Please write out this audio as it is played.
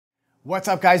What's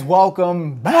up, guys?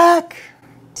 Welcome back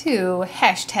to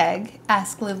hashtag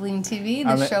AskLiveLeanTV,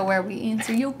 the show where we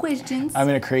answer your questions. I'm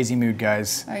in a crazy mood,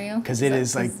 guys. Are you? Because it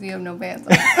is like... you have no pants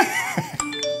on.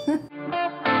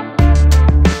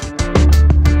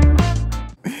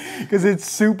 Because it's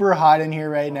super hot in here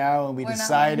right now, and we We're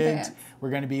decided we're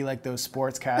going to be like those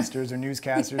sportscasters or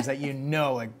newscasters that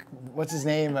like, what's his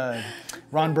name?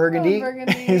 Ron Burgundy?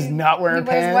 He's not wearing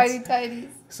pants. He wears whitey tighties.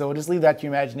 So we'll just leave that to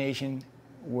your imagination.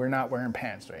 We're not wearing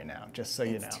pants right now, just so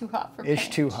you know. It's too hot for pants.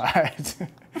 It's too hot.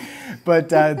 But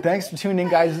thanks for tuning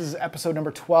in, guys. This is episode number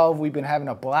 12. We've been having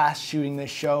a blast shooting this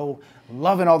show.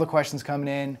 Loving all the questions coming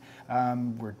in.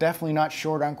 We're definitely not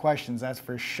short on questions, that's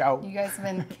for sure. You guys have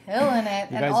been killing it.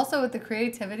 And also with the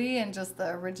creativity and just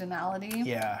the originality.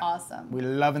 Yeah. Awesome. We're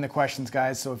loving the questions,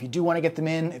 guys. So if you do want to get them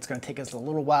in, it's going to take us a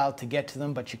little while to get to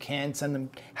them, but you can send them,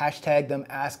 hashtag them,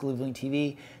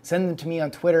 AskLiveLeanTV. Send them to me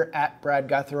on Twitter,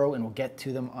 @BradGuthrow, and we'll get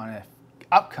to them on an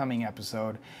upcoming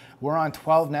episode. We're on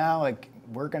 12 now. Like,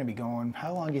 we're going to be going,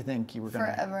 how long do you think you were going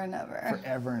to? Forever and ever.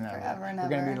 Forever and ever. Forever and ever.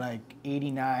 We're going to be like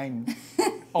 89,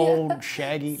 old,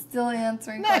 shaggy. Still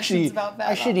answering questions about that.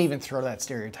 I shouldn't even throw that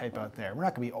stereotype out there. We're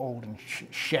not going to be old and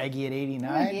shaggy at 89.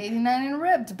 We're going to be 89 and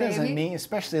ripped, baby. Doesn't mean,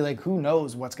 especially like who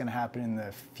knows what's going to happen in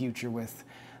the future with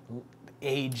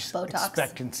age Botox.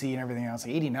 Expectancy and everything else.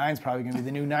 89 is probably going to be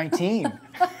the new 19.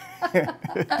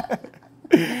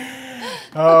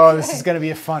 Oh, this is going to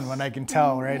be a fun one, I can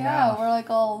tell now. Yeah, we're like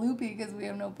all loopy because we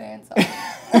have no pants on.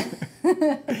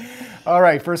 All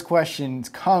right, first question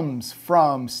comes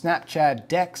from Snapchat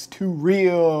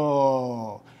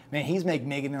Dex2Real. Man, he's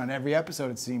making it on every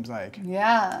episode, it seems like.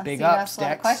 Yeah. Big so ups, you ask a lot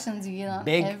of Dex. questions you get on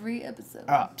every episode.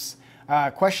 Ups.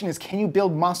 Question is, can you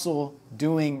build muscle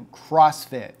doing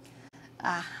CrossFit?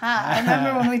 Aha. I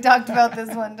remember when we talked about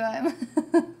this one time.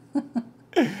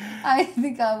 I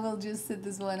think I will just sit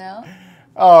this one out.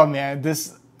 Oh man,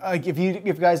 this like if you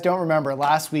guys don't remember,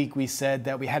 last week we said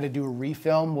that we had to do a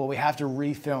refilm. Well, we have to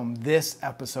refilm this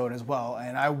episode as well,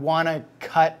 and I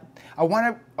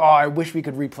wish we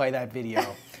could replay that video,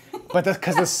 but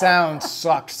because the sound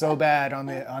sucked so bad on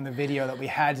the video that we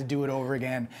had to do it over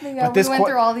again. Yeah, but we went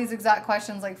through all these exact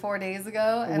questions like 4 days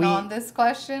ago, and on this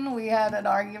question we had an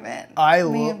argument.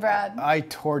 Me and Brad. I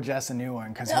tore Jess a new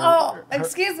one because.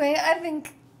 Excuse me. I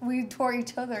think we tore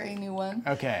each other a new one.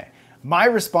 Okay. My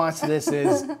response to this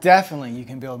is definitely you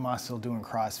can build muscle doing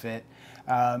CrossFit.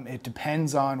 It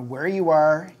depends on where you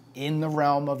are in the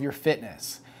realm of your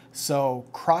fitness. So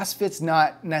CrossFit's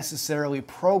not necessarily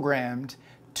programmed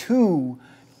to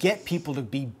get people to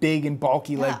be big and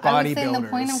bulky like bodybuilders. I was saying the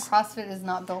point of CrossFit is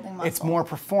not building muscle. It's more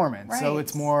performance. Right. So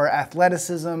it's more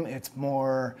athleticism, it's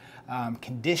more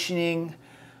conditioning.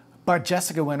 But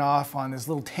Jessica went off on this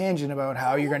little tangent about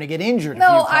how you're going to get injured if you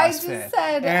CrossFit.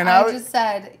 I just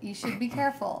said you should be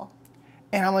careful.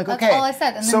 And I'm like, That's okay. all I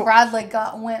said. And then Brad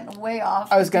went way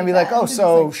off. I was going to be like, oh,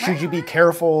 so should you be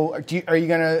careful? Are you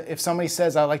going to, if somebody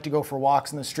says I like to go for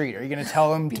walks in the street, are you going to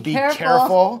tell them to be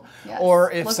careful? Yes.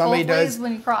 Or if somebody does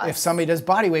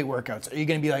body weight workouts, are you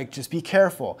going to be like, just be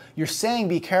careful? You're saying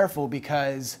be careful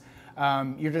because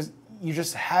you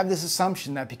just have this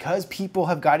assumption that because people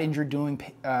have got injured doing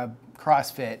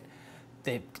CrossFit,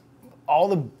 all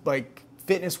the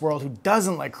fitness world who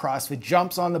doesn't like CrossFit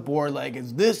jumps on the board like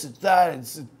it's this, it's that,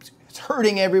 it's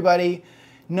hurting everybody.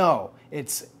 No,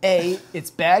 it's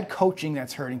bad coaching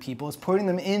that's hurting people. It's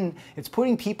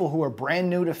putting people who are brand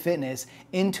new to fitness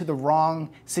into the wrong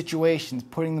situations,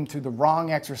 putting them through the wrong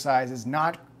exercises,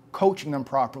 not coaching them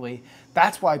properly.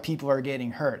 That's why people are getting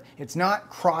hurt. It's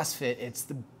not CrossFit, it's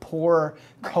the poor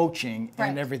coaching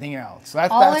and everything else. So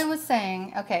that's I was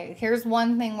saying, okay, here's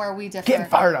one thing where we differ. Getting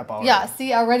fired up already. Yeah,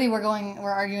 see, already we're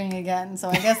arguing again, so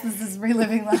I guess this is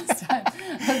reliving last time.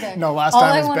 Okay. No, last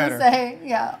time was better.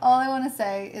 All I want to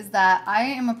say is that I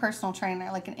am a personal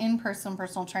trainer, like an in-person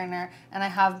personal trainer, and I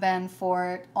have been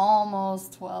for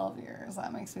almost 12 years.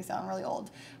 That makes me sound really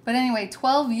old. But anyway,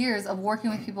 12 years of working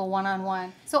with people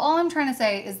one-on-one. So all I'm trying to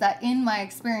say is that in my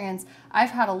experience, I've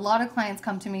had a lot of clients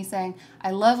come to me saying, I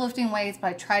love lifting weights, but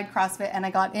I tried CrossFit and I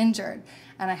got injured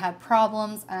and I had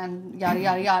problems and yada,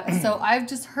 yada, yada. So I've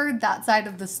just heard that side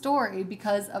of the story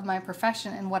because of my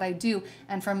profession and what I do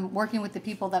and from working with the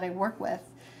people that I work with.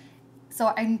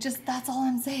 So that's all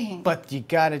I'm saying. But you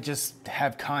gotta just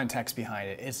have context behind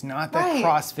it. It's not that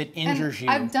CrossFit injures you.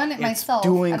 I've done it myself.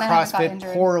 Doing CrossFit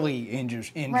poorly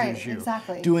injures you.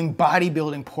 Exactly. Doing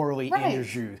bodybuilding poorly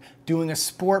injures you. doing a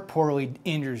sport poorly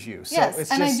injures you. So yes,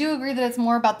 it's and just, I do agree that it's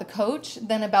more about the coach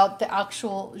than about the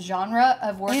actual genre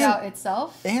of workout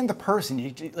itself. And the person,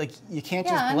 you can't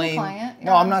just blame. And the client,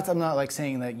 No, I'm not like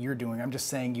saying that you're doing. I'm just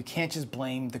saying you can't just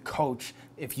blame the coach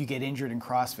if you get injured in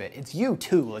CrossFit. It's you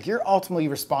too. Like, you're ultimately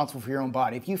responsible for your own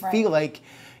body. If you feel like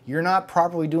you're not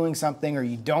properly doing something, or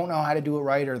you don't know how to do it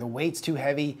right, or the weight's too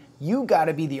heavy, you got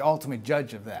to be the ultimate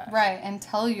judge of that. Right, and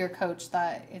tell your coach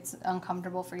that it's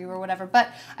uncomfortable for you or whatever. But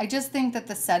I just think that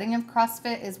the setting of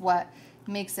CrossFit is what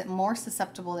makes it more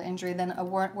susceptible to injury than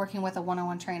working with a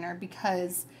one-on-one trainer,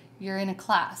 because you're in a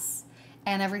class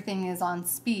and everything is on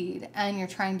speed and you're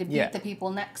trying to beat the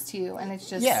people next to you, and it's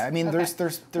just I mean,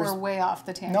 there's we're way off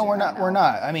the tangent. No, we're not. We're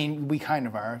not. I mean, we kind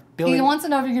of are. He wants to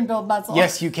know if you can build muscle.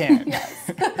 Yes, you can.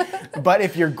 Yes. But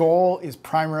if your goal is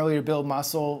primarily to build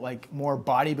muscle, like, more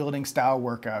bodybuilding style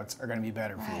workouts are going to be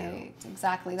better for you. Right,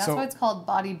 exactly. That's why it's called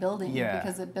bodybuilding,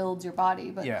 because it builds your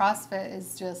body. But CrossFit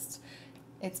is just,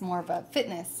 it's more of a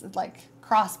fitness, like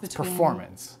cross between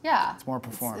performance. Yeah, it's more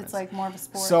performance. It's like more of a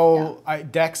sport. So,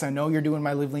 Dex, I know you're doing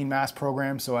my Live Lean Mass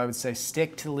program, so I would say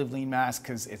stick to Live Lean Mass,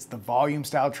 because it's the volume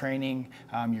style training.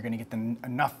 You're going to get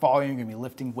enough volume. You're going to be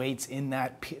lifting weights in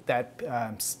that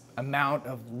amount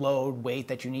of load weight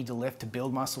that you need to lift to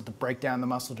build muscle, to break down the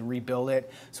muscle, to rebuild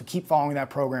it. So keep following that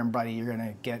program, buddy. You're going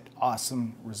to get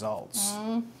awesome results.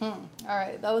 Mm-hmm. All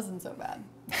right, that wasn't so bad.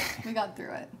 We got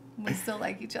through it. We still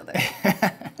like each other.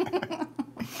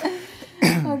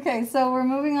 Okay, so we're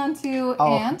moving on to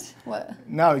Ant. What?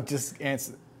 No, just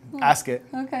ask it.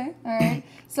 Okay, all right.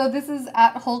 So this is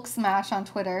at Hulk Smash on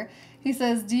Twitter. He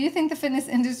says, do you think the fitness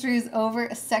industry is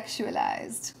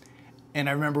over-sexualized? And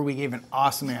I remember we gave an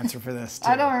awesome answer for this, too.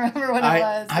 I don't remember what it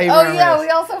was. We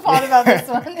also fought about this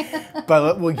one.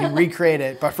 But we can recreate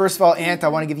it. But first of all, Ant, I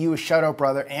want to give you a shout-out,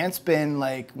 brother. Ant's been,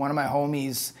 like, one of my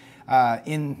homies I've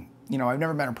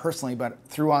never met him personally, but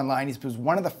through online. He was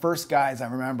one of the first guys I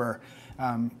remember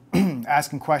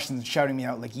asking questions and shouting me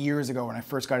out, like, years ago when I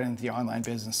first got into the online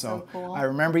business. So cool. I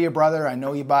remember you, brother. I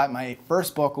know you bought my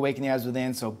first book, Awaken the Eyes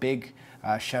Within. So big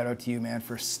shout out to you, man,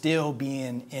 for still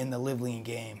being in the Live Lean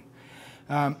game.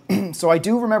 So I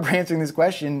do remember answering this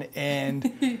question,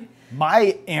 and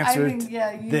my answer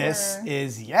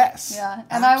is yes. Yeah,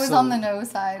 and I was on the no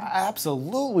side.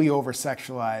 Absolutely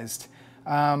over-sexualized.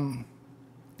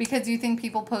 Because you think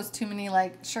people post too many,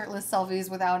 like, shirtless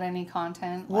selfies without any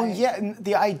content? Well, yeah,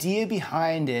 the idea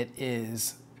behind it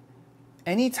is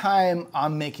anytime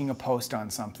I'm making a post on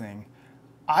something,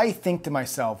 I think to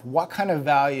myself, what kind of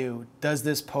value does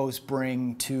this post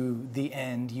bring to the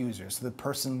end user, so the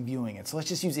person viewing it? So let's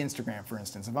just use Instagram, for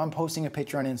instance. If I'm posting a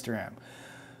picture on Instagram,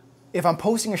 if I'm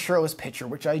posting a shirtless picture,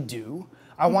 which I do,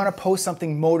 I want to post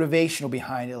something motivational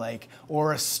behind it, like,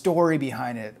 or a story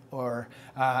behind it, or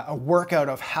a workout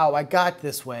of how I got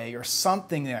this way, or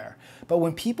something there. But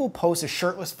when people post a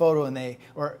shirtless photo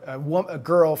or a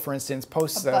girl, for instance,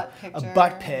 posts a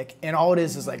butt pic, and all it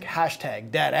is like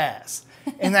hashtag that ass,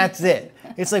 and that's it.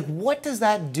 It's like, what does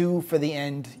that do for the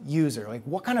end user? Like,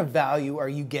 what kind of value are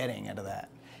you getting out of that?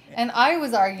 And I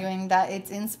was arguing that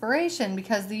it's inspiration,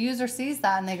 because the user sees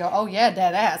that and they go, oh yeah,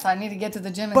 dead ass, I need to get to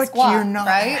the gym and squat, but you're not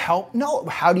right? No,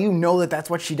 how do you know that that's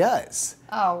what she does?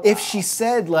 Oh, wow. If she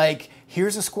said, like,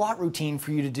 here's a squat routine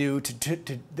for you to do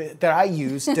that I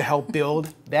use to help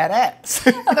build that ass.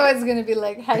 Otherwise it's going to be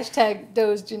like hashtag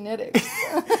those genetics.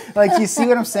 Like, you see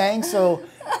what I'm saying? So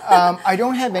I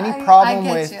don't have any problem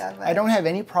I don't have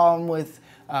any problem with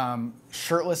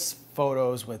shirtless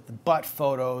photos, with butt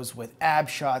photos, with ab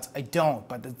shots. I don't,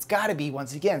 but it's got to be,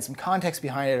 once again, some context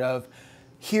behind it of,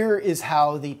 here is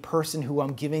how the person who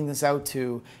I'm giving this out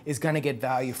to is going to get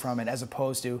value from it, as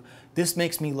opposed to, this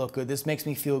makes me look good, this makes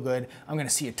me feel good, I'm going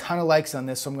to see a ton of likes on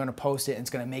this, so I'm going to post it, and it's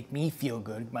going to make me feel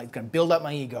good, it's going to build up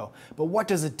my ego. But what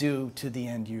does it do to the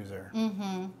end user?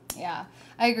 Mm-hmm. Yeah,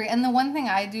 I agree. And the one thing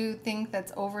I do think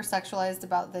that's over-sexualized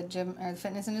about the gym or the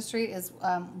fitness industry is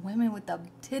women with the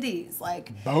titties.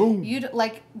 Like, boom.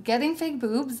 Like, getting fake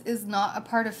boobs is not a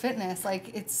part of fitness.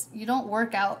 Like, you don't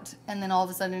work out and then all of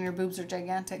a sudden your boobs are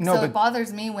gigantic. No, so it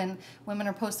bothers me when women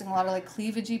are posting a lot of, like,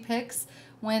 cleavagey pics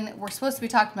when we're supposed to be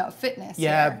talking about fitness.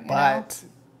 Yeah, here, but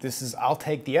I'll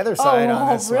take the other side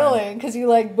on this one. Oh, really? Because you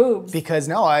like boobs. Because,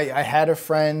 no, I had a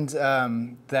friend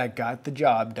that got the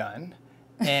job done.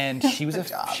 And she was the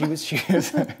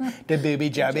booby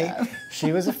jubby.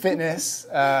 She was a fitness,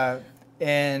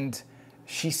 and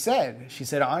she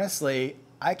said, honestly,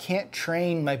 I can't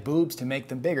train my boobs to make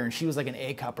them bigger. And she was like an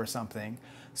A cup or something.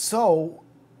 So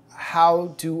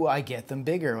how do I get them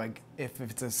bigger? Like, if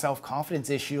it's a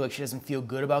self-confidence issue, like, she doesn't feel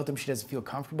good about them, she doesn't feel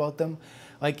comfortable about them,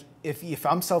 Like if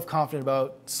I'm self-confident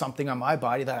about something on my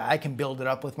body, that I can build it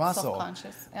up with muscle.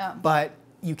 Self-conscious, yeah. But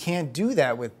you can't do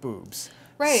that with boobs.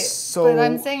 Right, So, but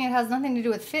I'm saying it has nothing to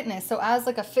do with fitness. So as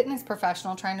like a fitness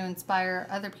professional trying to inspire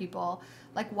other people,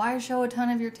 like why show a ton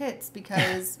of your tits?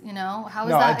 Because, you know, how is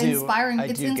that inspiring?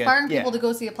 It's inspiring people to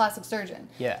go see a plastic surgeon.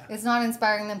 Yeah. It's not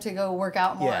inspiring them to go work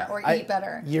out more or eat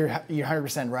better. You're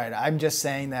 100% right. I'm just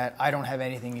saying that I don't have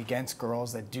anything against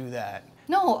girls that do that.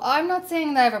 No, I'm not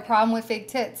saying that I have a problem with fake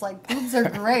tits. Like, boobs are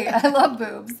great. I love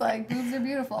boobs. Like, boobs are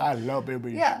beautiful. I love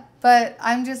boobies. Yeah, but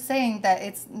I'm just saying that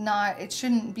it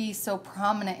shouldn't be so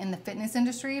prominent in the fitness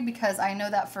industry, because I know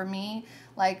that for me,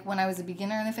 like when I was a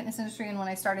beginner in the fitness industry and when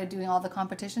I started doing all the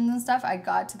competitions and stuff, I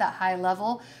got to that high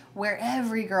level where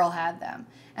every girl had them.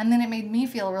 And then it made me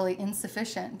feel really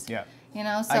insufficient. Yeah. You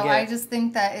know, so I just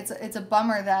think that it's a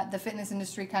bummer that the fitness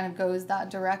industry kind of goes that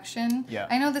direction. Yeah.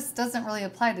 I know this doesn't really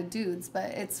apply to dudes,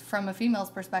 but it's from a female's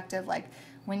perspective. Like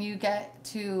when you get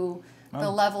to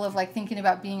the level of like thinking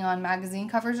about being on magazine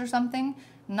covers or something,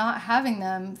 not having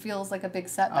them feels like a big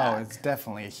setback. Oh, it's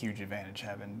definitely a huge advantage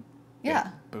having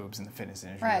boobs in the fitness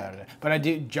industry. Right. But I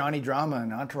do. Johnny Drama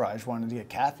and Entourage wanted to get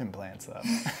calf implants though.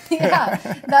 Yeah,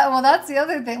 that's the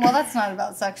other thing. Well, that's not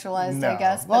about sexualized, I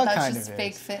guess, but that's just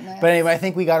fake fitness. But anyway, I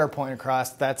think we got our point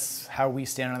across. That's how we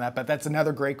stand on that. But that's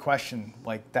another great question.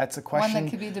 Like that's a question one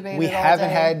that could be debated we all haven't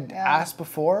day. had asked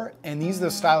before, and these are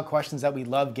the style of questions that we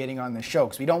love getting on the show,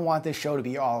 because we don't want this show to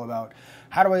be all about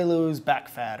how do I lose back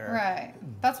fat, or right.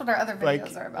 That's what our other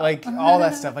videos are about. Like all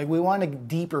that stuff. Like we want a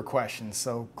deeper questions.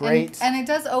 So great. And it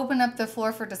does open up the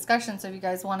floor for discussion. So if you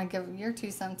guys want to give your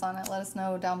 2 cents on it, let us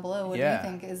know down below. What do you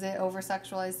think? Is it over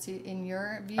sexualized in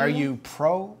your view? Are you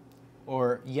pro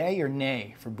or yay or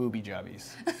nay for booby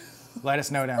jobbies? Let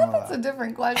us know down below. That's a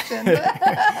different question.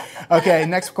 Okay,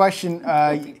 next question.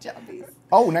 Booby jobbies.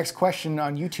 Oh, next question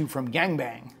on YouTube from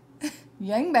Yangbang.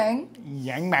 Yangbang.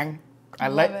 Yangbang. I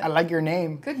like your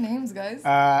name. Good names, guys.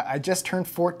 I just turned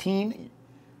 14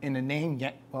 in a name.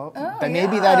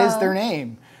 Maybe that is their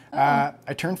name.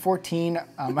 I turned 14.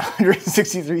 I'm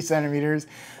 163 centimeters,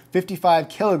 55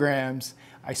 kilograms.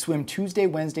 I swim Tuesday,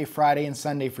 Wednesday, Friday, and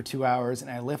Sunday for 2 hours, and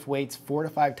I lift weights 4 to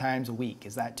 5 times a week.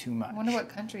 Is that too much? I wonder what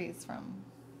country he's from.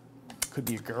 Could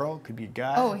be a girl, could be a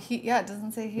guy. Oh, it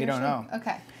doesn't say here. We don't know.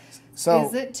 Okay. So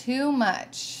is it too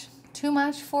much? Too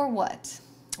much for what?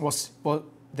 Well,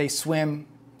 they swim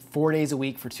 4 days a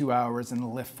week for 2 hours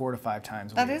and lift 4 to 5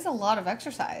 times a week. That is a lot of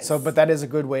exercise. So, but that is a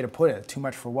good way to put it. Too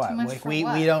much for what? Too much like for we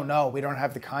don't know. We don't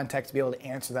have the context to be able to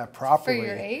answer that properly. For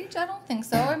your age, I don't think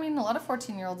so. I mean, a lot of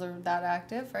 14-year-olds are that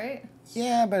active, right?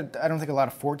 Yeah, but I don't think a lot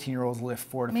of 14-year-olds lift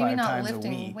 4 to 5 times a week.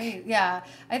 Maybe not lifting weight. Yeah,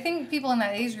 I think people in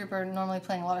that age group are normally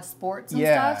playing a lot of sports and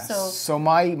stuff. So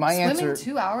my answer.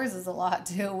 Swimming 2 hours is a lot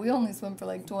too. We only swim for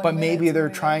like 20 But minutes. maybe they're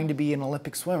trying to be an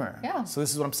Olympic swimmer. Yeah. So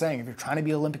this is what I'm saying. If you're trying to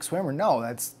be an Olympic swimmer, no,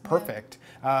 that's perfect.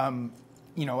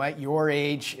 You know, at your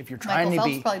age, if you're trying Michael to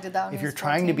Phelps be, probably did that when if he you're was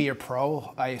trying to 14. be a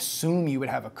pro, I assume you would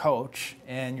have a coach,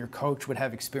 and your coach would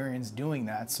have experience doing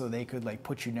that, so they could like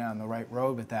put you down the right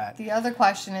road with that. The other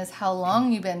question is how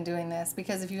long you've been doing this,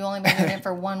 because if you've only been doing it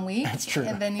for 1 week, That's true.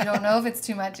 and then you don't know if it's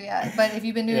too much yet. But if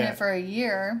you've been doing it for a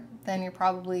year, then you're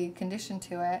probably conditioned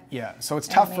to it. Yeah, so it's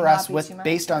tough for us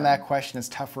based on that question. It's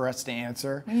tough for us to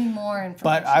answer. We need more information.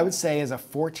 But I would say, as a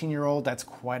 14-year-old, that's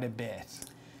quite a bit.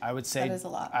 I would say that is a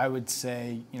lot. I would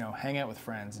say, you know, hang out with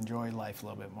friends, enjoy life a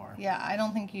little bit more. Yeah, I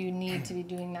don't think you need to be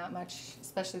doing that much,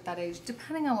 especially at that age,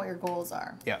 depending on what your goals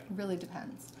are. Yeah. It really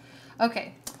depends.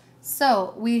 Okay,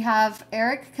 so we have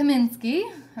Eric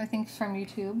Kaminsky, I think from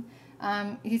YouTube.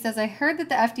 He says, I heard that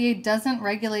the FDA doesn't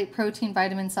regulate protein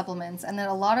vitamin supplements and that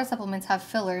a lot of supplements have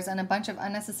fillers and a bunch of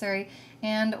unnecessary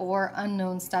and or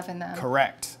unknown stuff in them.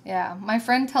 Correct. Yeah. My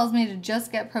friend tells me to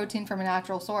just get protein from a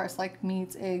natural source like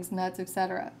meats, eggs, nuts,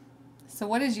 etc. So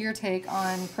what is your take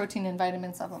on protein and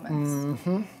vitamin supplements?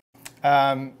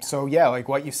 So yeah, like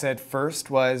what you said first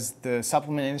was the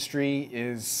supplement industry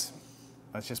is,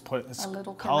 let's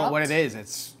call it what it is.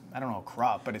 It's, I don't know,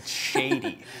 corrupt, but it's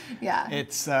shady. Yeah.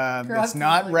 It's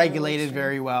not regulated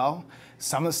very well.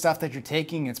 Some of the stuff that you're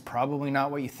taking, it's probably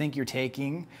not what you think you're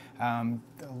taking.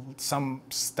 Some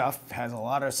stuff has a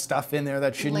lot of stuff in there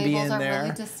that shouldn't be in there. Labels are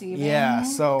really deceiving. Yeah,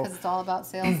 so because it's all about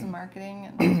sales and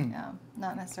marketing, and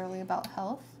not necessarily about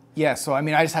health. Yeah, so I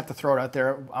mean, I just have to throw it out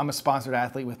there. I'm a sponsored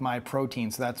athlete with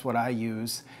MyProtein, so that's what I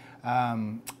use.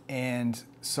 And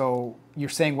so you're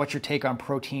saying what's your take on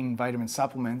protein vitamin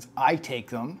supplements? I take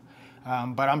them,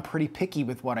 but I'm pretty picky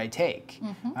with what I take.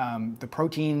 The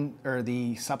protein or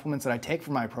the supplements that I take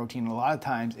for MyProtein, a lot of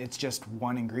times it's just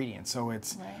one ingredient. So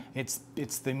it's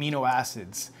the amino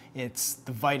acids, it's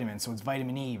the vitamins. So it's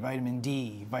vitamin E, vitamin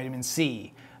D, vitamin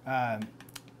C.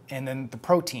 and then the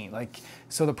protein.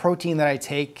 So the protein that I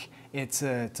take, it's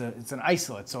an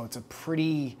isolate, so it's a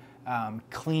pretty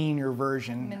cleaner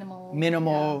version.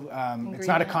 Minimal. Yeah. It's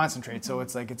not a concentrate, so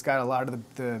it's like it's got a lot of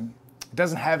it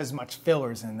doesn't have as much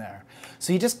fillers in there.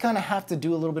 So you just kind of have to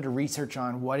do a little bit of research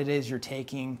on what it is you're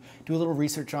taking, do a little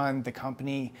research on the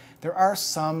company. There are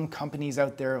some companies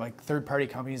out there, like third-party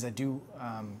companies, that do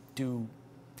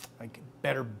like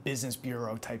Better Business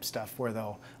Bureau type stuff where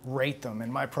they'll rate them,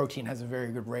 and My Protein has a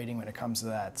very good rating when it comes to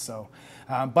that. So,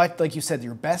 but like you said,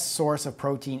 your best source of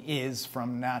protein is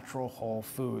from natural whole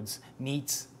foods,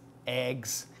 meats,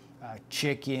 eggs,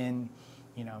 chicken,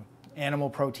 animal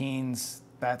proteins,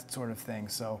 that sort of thing.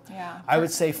 So yeah, I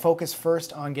would say focus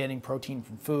first on getting protein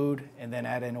from food and then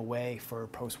add in a whey for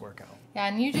post-workout. Yeah,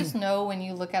 and you just know when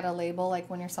you look at a label, like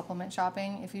when you're supplement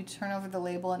shopping, if you turn over the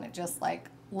label and it just like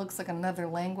looks like another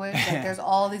language, like there's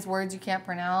all these words you can't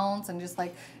pronounce and just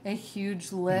like a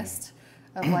huge list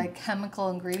of like chemical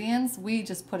ingredients, we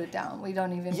just put it down. We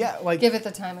don't even give it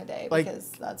the time of day because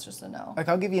that's just a no. Like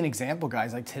I'll give you an example,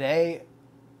 guys. Like today,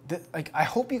 I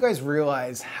hope you guys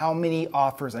realize how many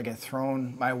offers I get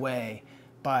thrown my way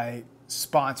by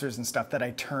sponsors and stuff that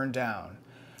I turn down.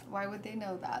 Why would they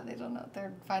know that? They don't know.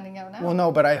 They're finding out now. Well, no,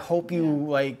 but I hope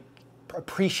you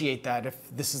appreciate that if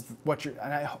this is what you're,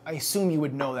 and I assume you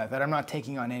would know that I'm not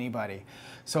taking on anybody.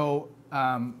 So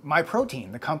My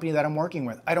Protein, the company that I'm working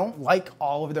with, I don't like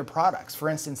all of their products. For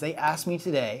instance, they asked me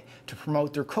today to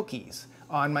promote their cookies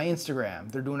on my Instagram.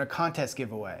 They're doing a contest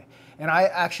giveaway. And I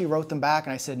actually wrote them back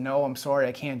and I said, no, I'm sorry,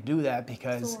 I can't do that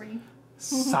because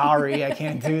sorry, I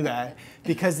can't do that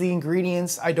because the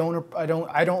ingredients I don't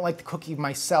like the cookie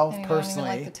myself personally,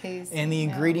 don't even like the taste. And the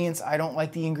ingredients I don't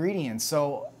like the ingredients,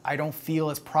 so I don't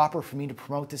feel it's proper for me to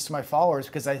promote this to my followers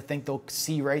because I think they'll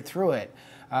see right through it.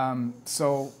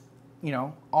 So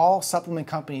all supplement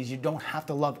companies, you don't have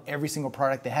to love every single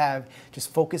product they have.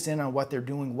 Just focus in on what they're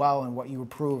doing well and what you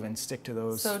approve and stick to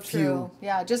those. So true.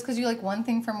 Yeah, just because you like one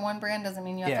thing from one brand doesn't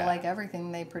mean you have to like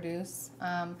everything they produce.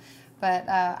 But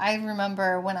I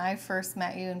remember when I first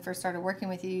met you and first started working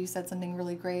with you, you said something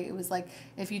really great. It was like,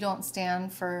 if you don't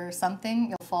stand for something,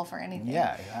 you'll fall for anything.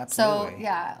 Yeah, absolutely. So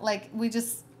yeah, like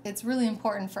it's really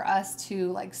important for us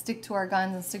to like stick to our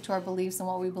guns and stick to our beliefs and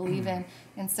what we believe in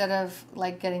instead of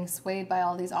like getting swayed by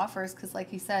all these offers. Because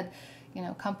like you said,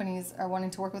 companies are wanting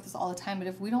to work with us all the time. But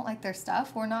if we don't like their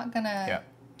stuff, we're not going to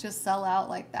just sell out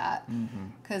like that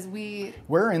because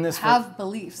we're in this have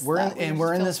beliefs. We're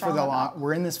in this for the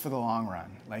long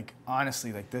run. Like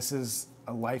honestly, like this is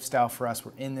a lifestyle for us.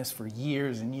 We're in this for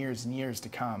years and years and years to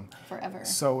come. Forever.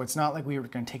 So it's not like we were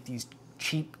going to take these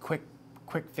cheap, quick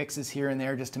fixes here and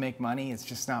there just to make money. It's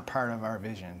just not part of our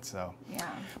vision. So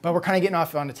yeah. But we're kind of getting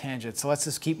off on a tangent. So let's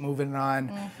just keep moving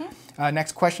on.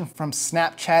 Next question from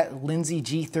Snapchat. Lindsay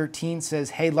G13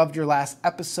 says, "Hey, loved your last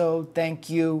episode. Thank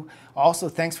you. Also,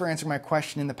 thanks for answering my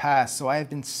question in the past. So I have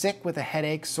been sick with a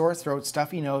headache, sore throat,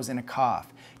 stuffy nose, and a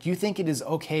cough. Do you think it is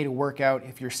okay to work out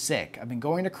if you're sick? I've been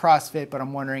going to CrossFit, but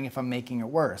I'm wondering if I'm making it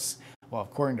worse." Well,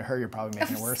 according to her, you're probably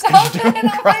making it worse. Stop it!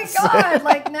 Oh my God!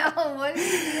 Like now, what are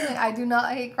you doing? I do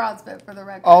not hate CrossFit, for the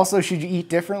record. Also, should you eat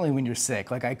differently when you're sick?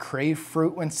 Like I crave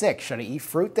fruit when sick. Should I eat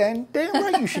fruit then? Damn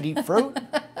right, you should eat fruit.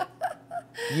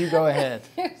 You go ahead.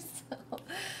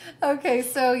 Okay,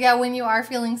 so yeah, when you are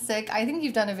feeling sick, I think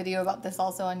you've done a video about this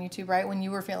also on YouTube, right? When you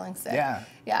were feeling sick. Yeah.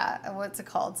 Yeah. What's it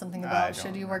called? Something about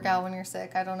should you work out when you're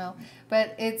sick? I don't know.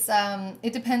 But it's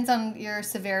it depends on your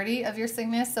severity of your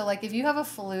sickness. So like if you have a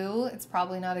flu, it's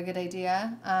probably not a good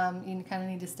idea. You kind of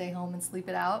need to stay home and sleep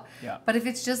it out. Yeah. But if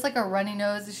it's just like a runny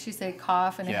nose, as she say,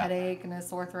 cough and a headache and a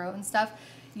sore throat and stuff,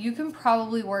 you can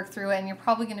probably work through it and you're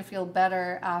probably going to feel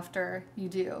better after you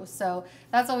do. So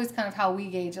that's always kind of how we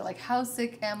gauge it. Like, how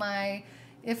sick am I?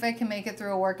 If I can make it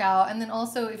through a workout. And then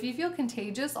also, if you feel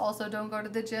contagious, also don't go to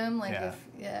the gym. Like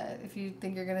if you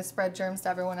think you're going to spread germs to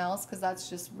everyone else, because that's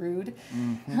just rude.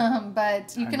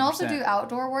 But you can 100%. Also do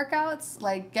outdoor workouts.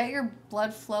 Like get your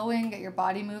blood flowing, get your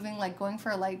body moving. Like going for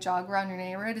a light jog around your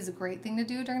neighborhood is a great thing to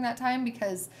do during that time,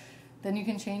 because then you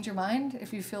can change your mind.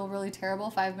 If you feel really terrible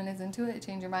 5 minutes into it,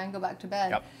 change your mind, go back to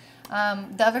bed.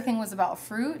 Yep. The other thing was about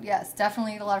fruit. Yes,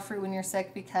 definitely eat a lot of fruit when you're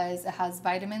sick because it has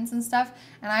vitamins and stuff.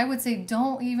 And I would say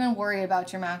don't even worry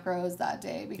about your macros that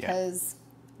day, because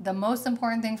the most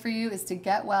important thing for you is to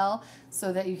get well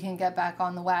so that you can get back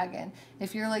on the wagon.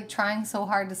 If you're like trying so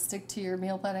hard to stick to your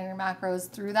meal plan and your macros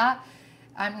through that,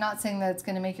 I'm not saying that it's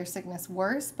going to make your sickness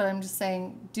worse, but I'm just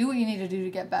saying do what you need to do to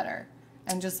get better.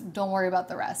 and just don't worry about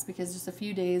the rest, because just a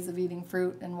few days of eating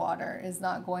fruit and water is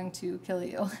not going to kill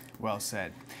you. Well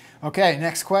said. Okay,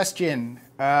 next question.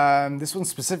 This one's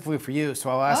specifically for you, so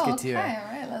I'll ask it to you. Okay,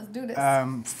 all right, let's do this.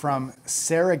 From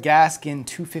Sarah Gaskin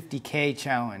 250K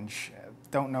Challenge.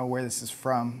 Don't know where this is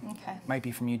from. Okay. Might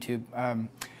be from YouTube.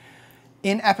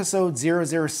 In episode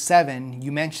 007,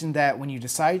 you mentioned that when you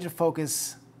decided to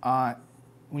focus up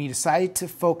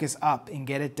and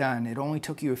get it done, it only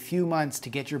took you a few months to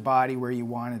get your body where you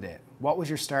wanted it. What was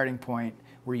your starting point?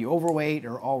 Were you overweight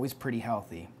or always pretty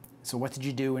healthy? So what did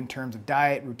you do in terms of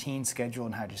diet, routine, schedule,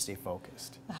 and how did you stay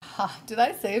focused? Did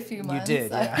I say a few months? You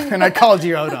did, yeah. And I called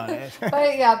you out on it.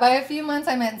 But yeah, by a few months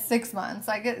I meant 6 months.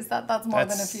 I guess that's more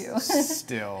than a few.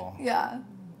 Still. Yeah.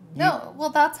 No,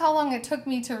 well, that's how long it took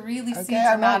me to really see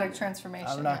dramatic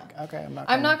transformation.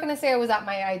 I'm not going to say I was at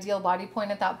my ideal body point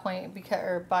at that point,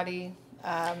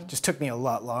 just took me a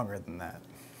lot longer than that.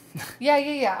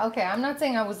 Yeah. Okay, I'm not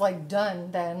saying I was like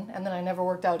done then, and then I never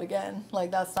worked out again.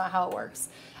 Like, that's not how it works.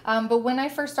 But when I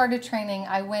first started training,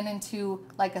 I went into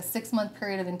like a 6-month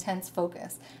period of intense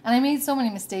focus, and I made so many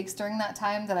mistakes during that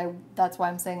time that's why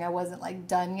I'm saying I wasn't like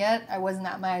done yet. I wasn't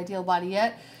at my ideal body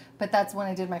yet. But that's when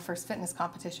I did my first fitness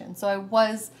competition. So I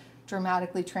was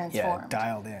dramatically transformed. Yeah,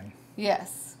 dialed in.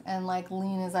 Yes, and like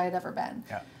lean as I had ever been.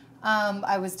 Yeah.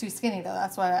 I was too skinny though.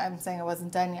 That's why I'm saying I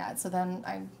wasn't done yet. So then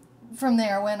from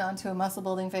there, went on to a muscle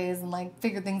building phase and like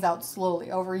figured things out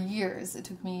slowly over years. It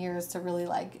took me years to really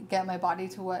like get my body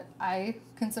to what I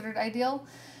considered ideal.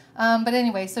 But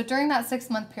anyway, so during that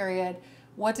 6-month period,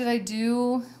 what did I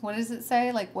do? What does it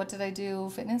say? Like, what did I do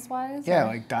fitness-wise? Yeah,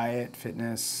 like diet,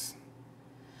 fitness.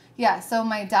 Yeah, so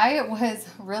my diet was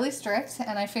really strict,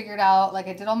 and I figured out, like,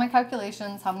 I did all my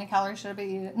calculations, how many calories should I be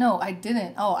eating? No, I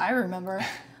didn't. Oh, I remember.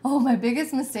 My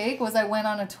biggest mistake was I went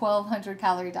on a 1,200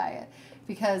 calorie diet,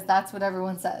 because that's what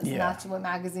everyone says, and that's what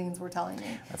magazines were telling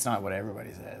me. That's not what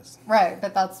everybody says. Right,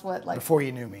 but that's what, like... Before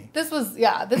you knew me. This was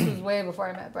way before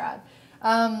I met Brad.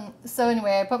 So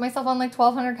anyway, I put myself on like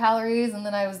 1,200 calories, and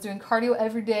then I was doing cardio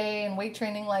every day and weight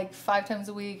training like 5 times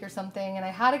a week or something. And I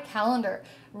had a calendar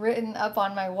written up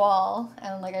on my wall,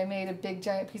 and like I made a big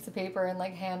giant piece of paper and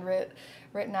like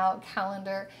written out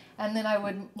calendar. And then I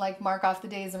would like mark off the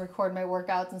days and record my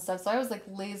workouts and stuff. So I was like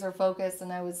laser focused,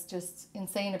 and I was just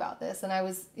insane about this. And I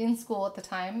was in school at the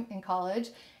time, in college,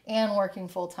 and working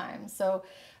full time. So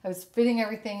I was fitting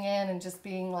everything in and just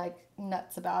being like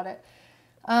nuts about it.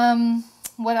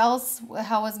 What else?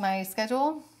 How was my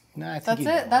schedule? No, I think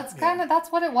that's it.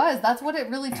 That's what it was. That's what it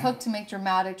really took to make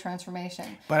dramatic transformation.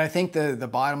 But I think the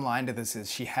bottom line to this is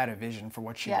she had a vision for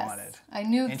what she wanted. I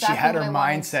knew exactly. And she had her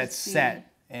mindset set,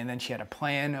 and then she had a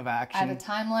plan of action. I had a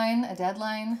timeline, a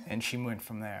deadline. And she went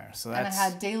from there. So and I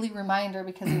had daily reminder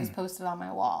because it was posted on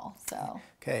my wall. So.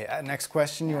 Okay, next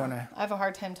question. You want to? I have a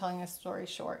hard time telling this story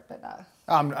short, but.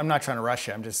 I'm not trying to rush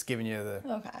you. I'm just giving you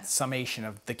the summation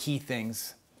of the key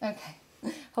things. Okay.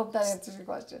 Hope that answers your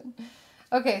question.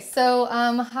 Okay, so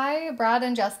hi, Brad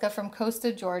and Jessica from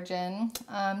Costa Georgian.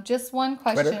 Just one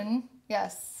question. Twitter?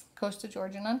 Yes, Costa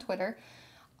Georgian on Twitter.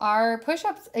 Are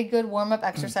push-ups a good warm-up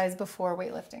exercise before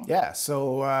weightlifting? Yeah,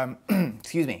 so,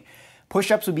 excuse me.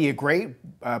 Push-ups would be a great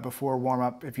before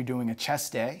warm-up if you're doing a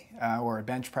chest day or a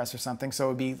bench press or something. So it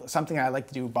would be something I like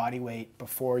to do body weight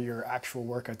before your actual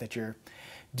workout that you're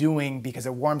doing, because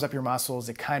it warms up your muscles.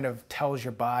 It kind of tells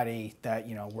your body that,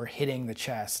 you know, we're hitting the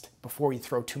chest before you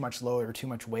throw too much load or too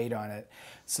much weight on it.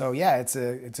 So yeah, it's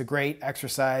a great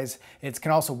exercise. It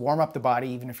can also warm up the body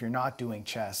even if you're not doing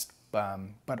chest.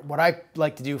 But what I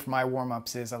like to do for my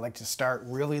warm-ups is I like to start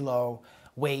really low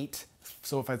weight.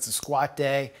 So if it's a squat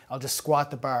day, I'll just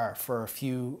squat the bar for a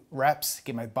few reps,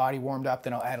 get my body warmed up,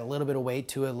 then I'll add a little bit of weight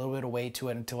to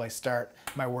it, until I start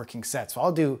my working set. So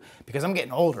I'll do, because I'm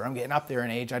getting older, I'm getting up there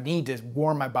in age, I need to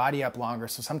warm my body up longer.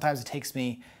 So sometimes it takes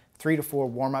me 3 to 4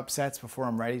 warm-up sets before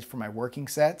I'm ready for my working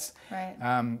sets.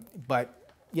 Right. But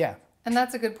yeah. And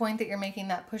that's a good point that you're making,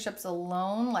 that push-ups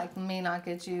alone like may not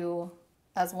get you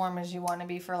as warm as you want to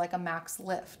be for like a max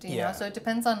lift, you know? So it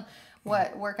depends on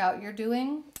what workout you're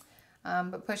doing.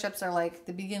 But push-ups are like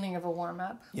the beginning of a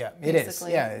warm-up. Yeah, it is.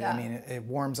 Yeah, I mean, it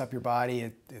warms up your body.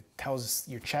 It tells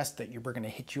your chest that we're going to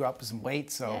hit you up with some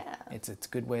weight. So it's a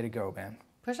good way to go, man.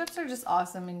 Push-ups are just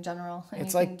awesome in general, and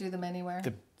you can do them anywhere.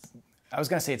 I was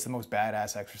going to say it's the most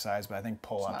badass exercise, but I think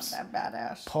pull-ups. It's not that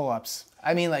badass. Pull-ups.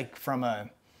 I mean, like from a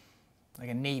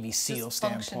Navy SEAL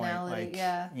standpoint, like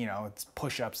you know, it's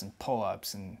push-ups and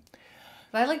pull-ups and.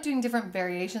 But I like doing different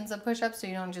variations of push-ups, so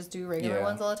you don't just do regular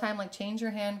ones all the time. Like, change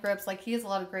your hand grips. Like, he has a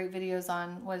lot of great videos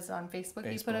on, on Facebook?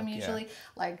 You put them usually.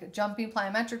 Like, jumping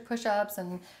plyometric push-ups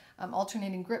and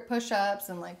alternating grip push-ups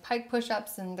and like pike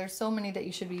push-ups, and there's so many that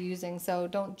you should be using. So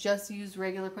don't just use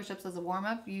regular push-ups as a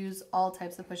warm-up. Use all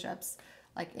types of push-ups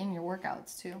like in your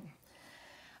workouts too.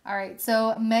 All right,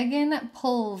 so Megan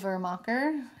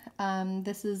Pulvermacher,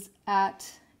 this is at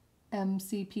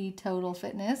MCP Total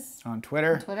Fitness on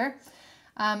Twitter.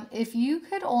 If you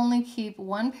could only keep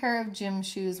one pair of gym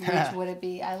shoes, which would it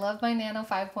be? I love my Nano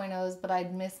 5.0s, but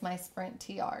I'd miss my Sprint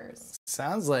TRs.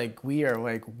 Sounds like we are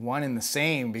like one and the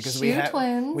same because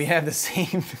twins. we have the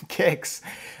same kicks.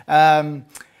 But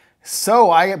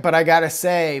I gotta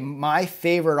say, my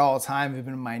favorite all time have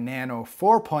been my Nano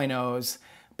 4.0s,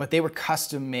 but they were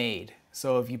custom made.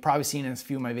 So if you've probably seen in a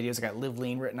few of my videos, I got Live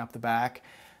Lean written up the back.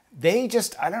 They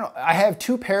just, I don't know, I have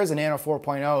 2 pairs of Nano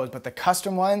 4.0s, but the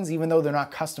custom ones, even though they're not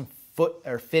custom foot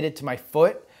or fitted to my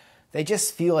foot, they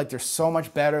just feel like they're so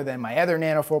much better than my other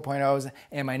Nano 4.0s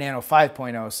and my Nano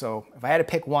 5.0. So if I had to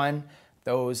pick one,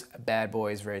 those bad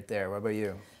boys right there. What about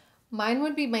you? Mine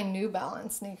would be my New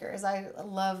Balance sneakers. I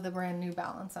love the brand New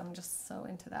Balance. I'm just so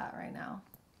into that right now.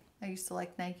 I used to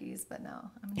like Nikes, but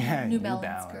now I'm a New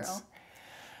Balance girl.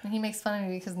 And he makes fun of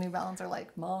me because New Balance are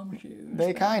like mom shoes.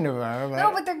 They kind of are. But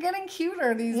no, but they're getting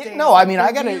cuter these days. No, I mean,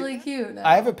 they're really cute now.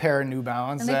 I have a pair of New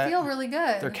Balance. And they feel really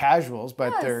good. They're casuals,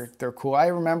 but they're cool. I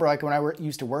remember like when I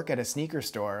used to work at a sneaker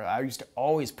store, I used to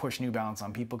always push New Balance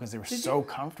on people because they were so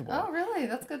comfortable. Oh, really?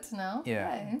 That's good to know. Yeah,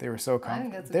 okay. they were so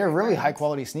comfortable. They're really high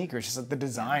quality sneakers. Just like the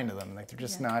design of them, like they're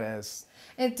just not as.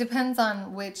 It depends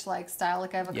on which like style.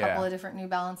 Like I have a couple of different New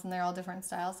Balance, and they're all different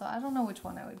styles. So I don't know which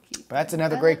one I would keep. But that's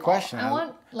another great question. I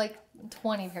want like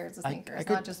 20 pairs of sneakers,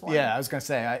 not just one. Yeah, I was gonna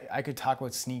say I could talk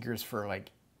about sneakers for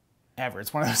like ever.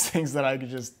 It's one of those things that I could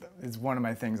just. It's one of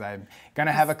my things. I'm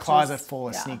gonna have a closet full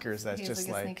of sneakers. That's just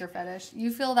like a sneaker fetish.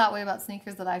 You feel that way about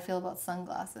sneakers that I feel about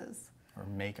sunglasses or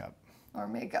makeup.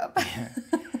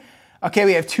 Okay,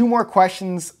 we have 2 more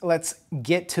questions. Let's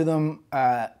get to them.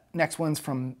 Next one's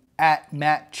from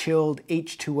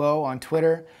 @MattChilledH2O on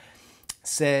Twitter.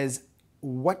 Says,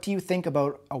 what do you think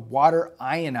about a water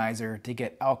ionizer to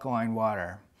get alkaline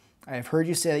water? I have heard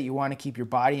you say that you want to keep your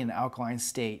body in an alkaline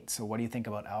state. So what do you think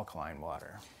about alkaline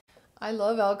water? I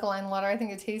love alkaline water. I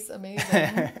think it tastes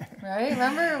amazing. Right?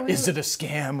 Remember? Is it a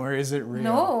scam or is it real?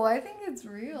 No, I think it's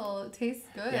real. It tastes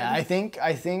good. Yeah, I think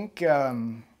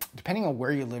depending on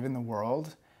where you live in the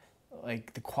world,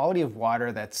 like the quality of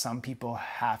water that some people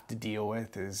have to deal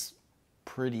with is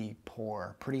pretty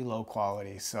poor, pretty low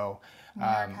quality. So New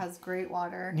York has great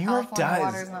water. New York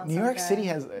does. New York City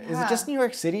has. Is it just New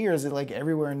York City or is it like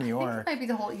everywhere in New York? I think it might be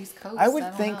the whole East Coast. I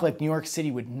would think like New York City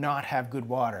would not have good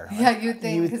water. Yeah, you'd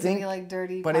think because it'd be like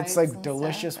dirty. But it's like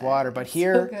delicious water. But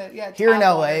here, so here in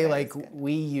LA, like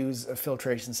we use a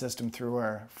filtration system through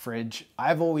our fridge.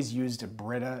 I've always used a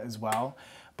Brita as well.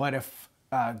 But if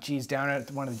down at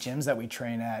one of the gyms that we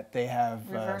train at, they have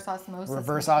reverse osmosis.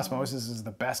 Reverse osmosis is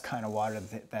the best kind of water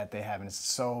that they have, and it's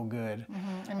so good.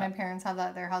 And my parents have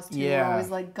that at their house too. Yeah. We're always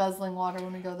like guzzling water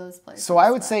when we go to those places. So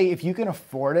I would say if you can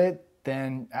afford it,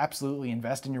 then absolutely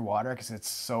invest in your water because it's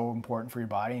so important for your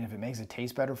body. And if it makes it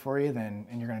taste better for you, and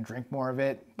you're going to drink more of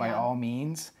it, by all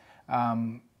means.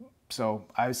 So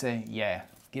I would say,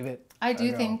 give it. I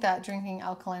do think that drinking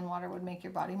alkaline water would make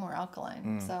your body more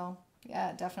alkaline. So.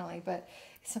 Yeah, definitely. But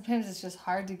sometimes it's just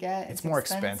hard to get. It's more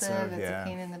expensive. It's a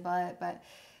pain in the butt. But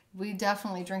we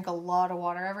definitely drink a lot of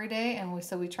water every day, and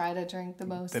we try to drink the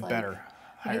most. The better.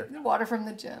 Water from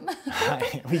the gym.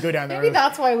 We go down there. Maybe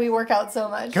that's why we work out so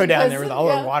much. Go down there with all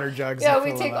our water jugs. Yeah,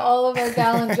 we take all of our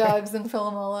gallon jugs and fill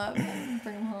them all up and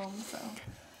bring them home.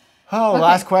 So.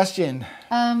 Last question.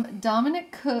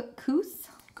 Dominic Coos.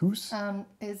 Coos.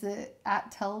 Is it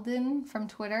 @Teldon from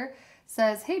Twitter?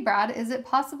 Says, hey Brad, is it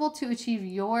possible to achieve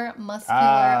your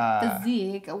muscular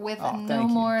physique with no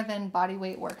more than body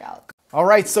weight workout? All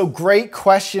right, so great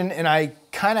question, and I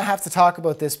kind of have to talk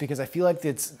about this because I feel like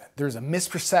there's a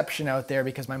misperception out there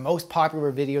because my most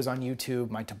popular videos on YouTube,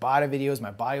 my Tabata videos,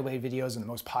 my bodyweight videos are the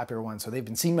most popular ones. So they've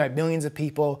been seen by millions of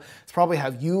people. It's probably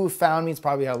how you have found me. It's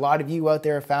probably how a lot of you out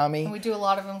there have found me. And we do a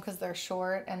lot of them because they're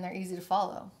short and they're easy to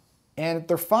follow. And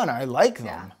they're fun. I like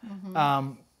them. Yeah.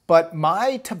 But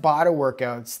my Tabata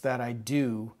workouts that I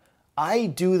do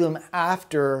them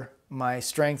after my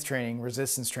strength training,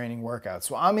 resistance training workouts.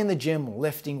 So I'm in the gym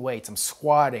lifting weights, I'm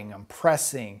squatting, I'm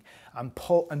pressing, I'm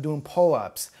doing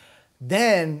pull-ups.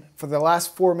 Then for the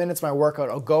last 4 minutes of my workout,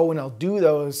 I'll go and I'll do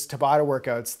those Tabata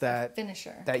workouts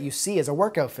that you see as a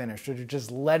workout finisher to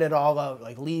just let it all out,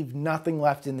 like leave nothing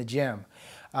left in the gym.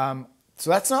 So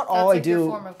that's not all I do. That's your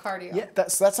form of cardio. Yeah,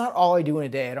 that's not all I do in a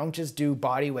day. I don't just do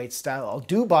body weight style. I'll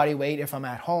do body weight if I'm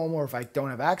at home or if I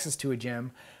don't have access to a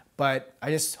gym. But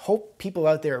I just hope people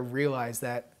out there realize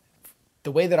that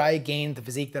the way that I gained the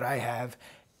physique that I have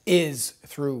is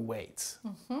through weights.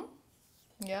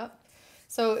 Yep.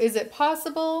 So is it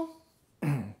possible?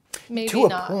 Maybe to a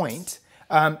not. point.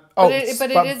 But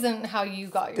it isn't how you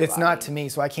got your It's body. not to me,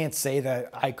 so I can't say that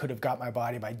I could have got my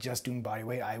body by just doing body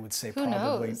weight. I would say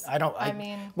probably. Knows? I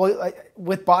mean, well,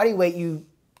 with body weight, you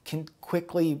can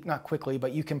not quickly,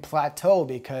 but you can plateau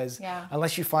because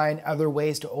unless you find other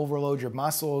ways to overload your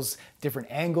muscles, different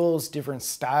angles, different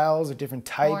styles, or different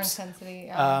types, more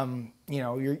intensity. you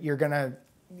know, you're gonna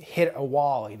hit a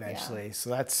wall eventually. Yeah. So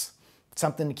that's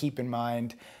something to keep in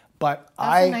mind. But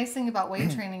that's the nice thing about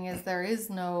weight training is there is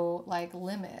no like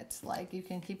limit. Like you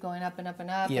can keep going up and up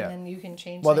and up, and then you can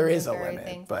change. Well, there is a limit,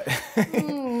 things. but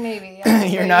maybe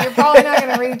you're probably not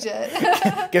going to reach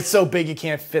it. Gets so big you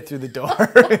can't fit through the door.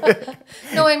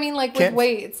 No, I mean like with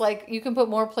weights, like you can put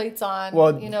more plates on.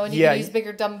 Well, you know, and you can use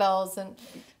bigger dumbbells, and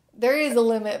there is a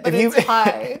limit, but it's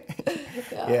high.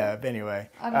 Anyway,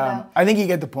 I don't know. I think you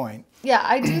get the point. Yeah,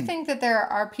 I do think that there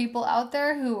are people out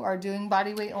there who are doing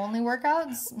body weight only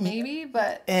workouts, maybe,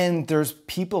 but... And there's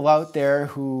people out there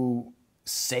who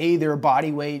say they're a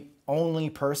body weight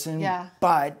only person,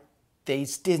 but they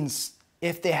didn't,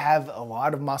 if they have a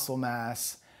lot of muscle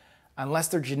mass, unless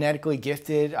they're genetically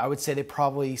gifted, I would say they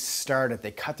probably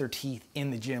they cut their teeth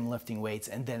in the gym lifting weights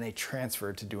and then they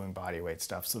transferred to doing body weight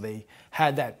stuff. So they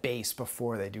had that base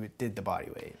before they did the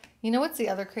body weight. You know what's the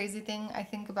other crazy thing I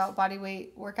think about body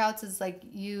weight workouts is like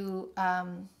you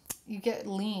get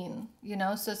lean, you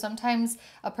know? So sometimes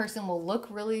a person will look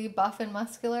really buff and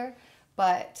muscular,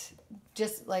 but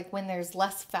just like when there's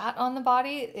less fat on the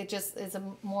body, it just is a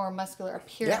more muscular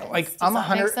appearance. Yeah, like I'm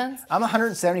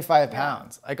 175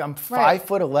 pounds. Like I'm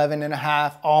 5'11" and a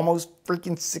half, almost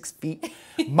freaking 6 feet.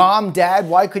 Mom, Dad,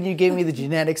 why couldn't you give me the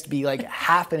genetics to be like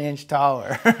half an inch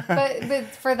taller? but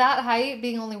for that height,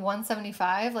 being only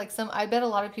 175, like I bet a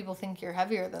lot of people think you're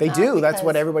heavier than that. They do. That's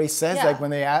what everybody says. Like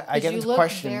when they I get the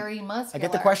question. Very muscular. I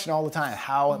get the question all the time.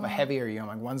 How heavy are you? I'm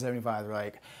like 175. They're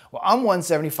like, well, I'm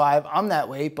 175. I'm that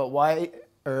weight, but why?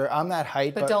 Or I'm that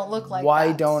height, but don't look like why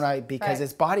that. Don't I? Because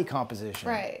it's body composition.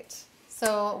 Right.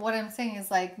 So what I'm saying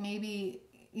is like maybe,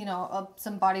 you know,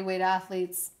 some body weight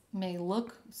athletes may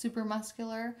look super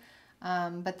muscular,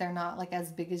 but they're not like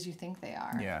as big as you think they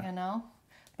are, you know?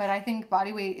 But I think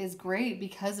body weight is great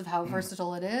because of how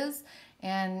versatile it is.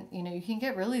 And, you know, you can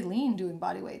get really lean doing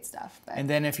body weight stuff. But. And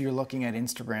then if you're looking at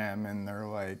Instagram and they're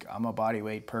like, I'm a body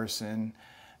weight person,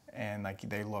 and like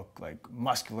they look like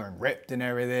muscular and ripped and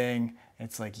everything,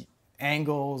 it's like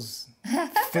angles,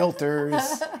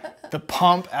 filters, the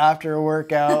pump after a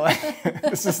workout.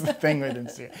 This is the thing with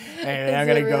Instagram. Anyway,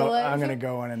 I'm gonna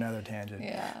go on another tangent.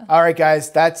 Yeah. All right, guys,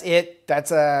 that's it.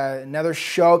 That's another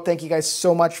show. Thank you guys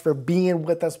so much for being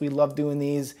with us. We love doing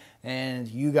these, and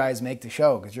you guys make the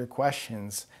show because your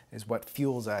questions is what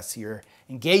fuels us. Your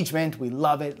engagement, we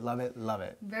love it, love it, love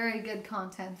it. Very good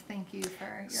content. Thank you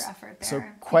for your effort there. So,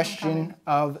 question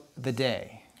of the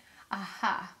day.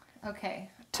 Aha. Okay.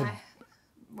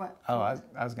 What? Oh,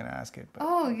 I was going to ask it. But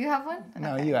oh, you have one?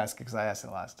 No, you ask it because I asked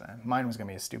it last time. Mine was going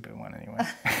to be a stupid one anyway.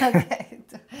 Okay.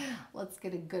 Let's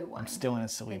get a good one. I'm still in a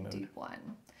silly mood. Deep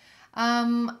one.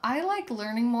 I like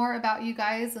learning more about you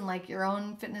guys and like your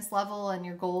own fitness level and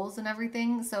your goals and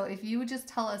everything. So if you would just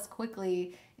tell us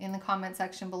quickly in the comment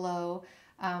section below,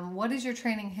 what is your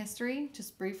training history,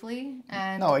 just briefly?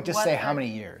 And no, just say how many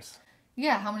years.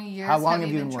 Yeah, how many years? How long have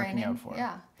you been been training? Working out for?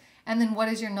 Yeah. And then what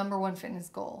is your #1 fitness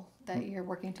goal that you're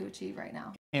working to achieve right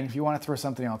now? And if you want to throw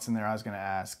something else in there, I was going to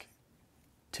ask,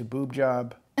 to boob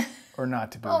job or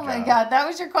not to boob job? Oh my God, that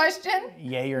was your question?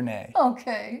 Yay or nay?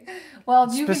 Okay.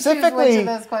 Well, you can choose which of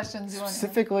those questions you want to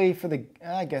specifically for the,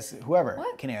 I guess, whoever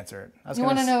can answer it. You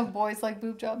want to know if boys like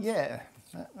boob jobs? Yeah.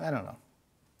 I don't know.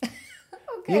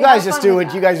 Okay, you guys just do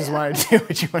what you guys just want to do.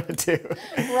 What you want to do.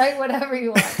 Write whatever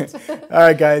you want. All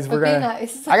right, guys, we're gonna. Be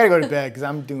nice. I gotta go to bed because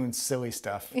I'm doing silly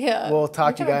stuff. Yeah. We'll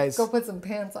talk to you guys. Go put some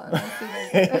pants on.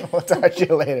 We'll talk to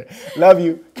you later. Love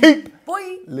you. Keep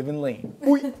Boy. living lean.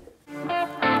 Boy. Look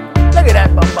at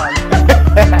that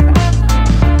bum bum.